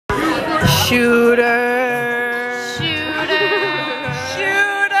Shooter.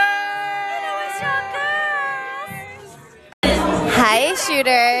 Hi,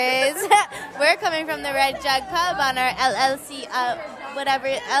 shooters. We're coming from the Red Jug Pub on our LLC, whatever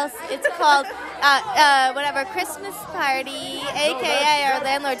else it's called, whatever Christmas party, aka our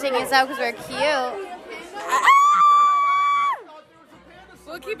landlord taking us out because we're cute.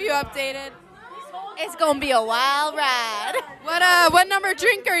 We'll keep you updated. It's gonna be a wild ride. What number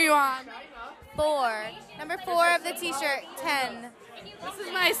drink are you on? 4. Number 4 of the t-shirt, 10. This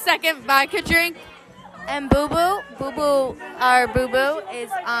is my second vodka drink. And Boo Boo, our Boo Boo is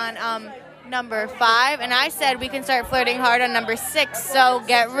on number 5. And I said we can start flirting hard on number 6. So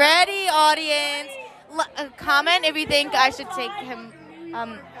get ready, audience. Comment if you think I should take him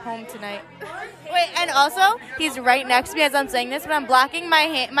home tonight. Wait, and also he's right next to me as I'm saying this, but I'm blocking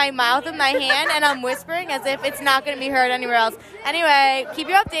my mouth with my hand, and I'm whispering as if it's not going to be heard anywhere else. Anyway, keep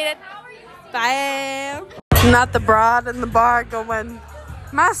you updated. Bye. Not the broad in the bar going,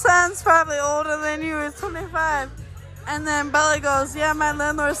 my son's probably older than you, he's 25. And then Bella goes, yeah, my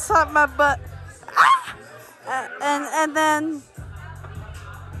landlord slapped my butt. Ah! And then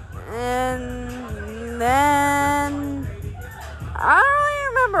I don't even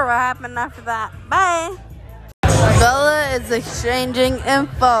remember what happened after that. Bye. Bella is exchanging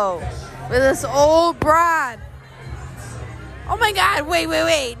info with this old broad. Oh my god,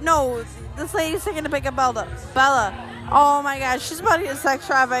 wait. No, this lady's taking to pick up Bella. Oh my god, she's about to get sex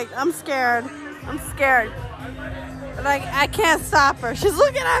trafficked. I'm scared. But I can't stop her. She's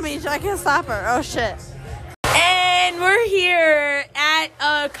looking at me. I can't stop her. Oh shit. And we're here at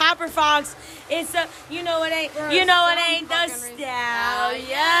Copper Fox. It's a you know it ain't the stallion.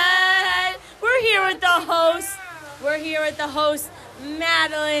 We're here with the host.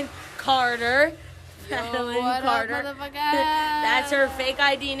 Madeline Carter. That's her fake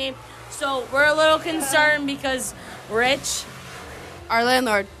ID name. So we're a little concerned because Rich, Our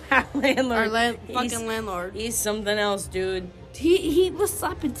landlord. fucking landlord. He's something else, dude. He was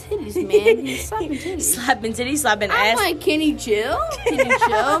slapping titties, man. He was slapping titties. Slapping titties, slapping I'm ass. like, can he chill? Maybe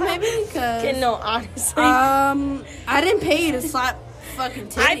because No, honestly. I didn't pay you to slap fucking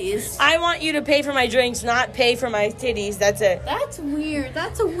titties. I want you to pay for my drinks, not pay for my titties. That's it. That's weird.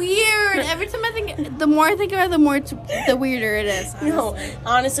 Every time the more I think about it, the weirder it is. Honestly. No,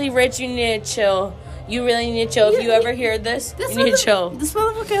 honestly, Rich, you need to chill. You really need to chill. If you ever hear this you need to chill. This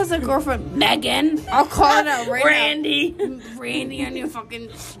motherfucker has a girlfriend, Megan. I'll call it out right Randy. now. Randy on your fucking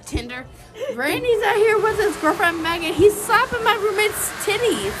Tinder. Randy's out here with his girlfriend, Megan. He's slapping my roommate's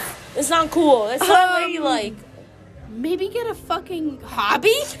titties. It's not cool. It's not ladylike. Maybe get a fucking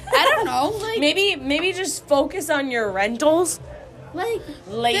hobby? I don't know. Like maybe just focus on your rentals. Like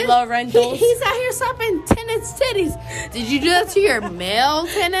Layla rentals. He's out here slapping tenants' titties. Did you do that to your male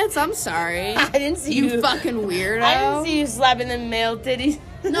tenants? I'm sorry. I didn't see you fucking weirdo. I didn't see you slapping the male titties.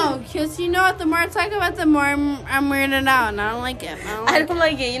 No, because you know what? The more I talk about it, the more I'm weirded out, and I don't like it. I don't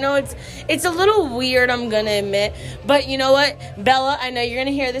like it. You know, it's a little weird, I'm going to admit. But you know what? Bella, I know you're going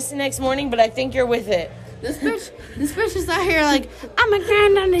to hear this the next morning, but I think you're with it. This bitch is out here like, I'm going to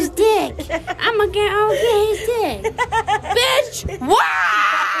grind on his dick. I'm going to get his dick. Bitch,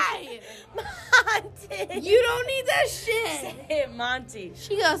 why? Monty. You don't need that shit. Say it, Monty.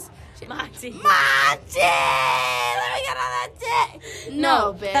 She goes, Monty. let me get on that dick.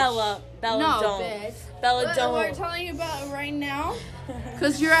 No, bitch. Bella, no, don't. Bitch. Bella, don't. We're telling you about it right now.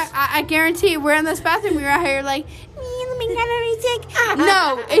 Because I guarantee we're in this bathroom. We're out here like, let me get on his dick.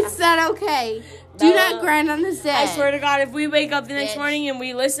 No, it's not okay. Do not grind on this dick. I swear to God, if we wake up the next morning and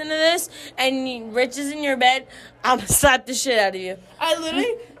we listen to this and Rich is in your bed, I'm going to slap the shit out of you. I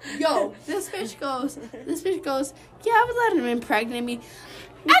literally, this bitch goes, yeah, I would let him impregnate me.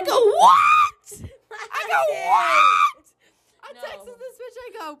 I go, what? I texted this bitch,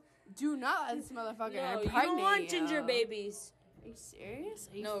 I go, do not let this motherfucker impregnate you. You don't want ginger babies. Are you serious?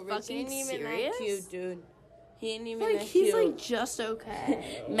 Are you No, Rich fucking ain't even serious? that cute, dude. He ain't even that cute. He's like just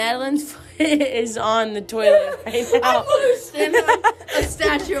okay. Madeline's foot is on the toilet right now. I'm standing like a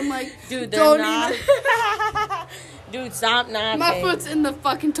statue. I'm like, dude, don't not. even. Dude, stop knocking. My foot's in the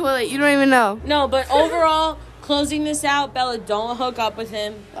fucking toilet. You don't even know. No, but overall, closing this out, Bella, don't hook up with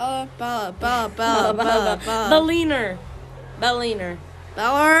him. Bella. Belliner.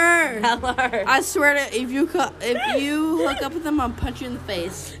 I swear to if you hook up with them, I'll punch you in the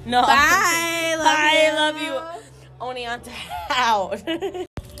face. No. Bye. Love you. Only on out.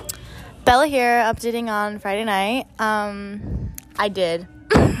 Bella here, updating on Friday night. I did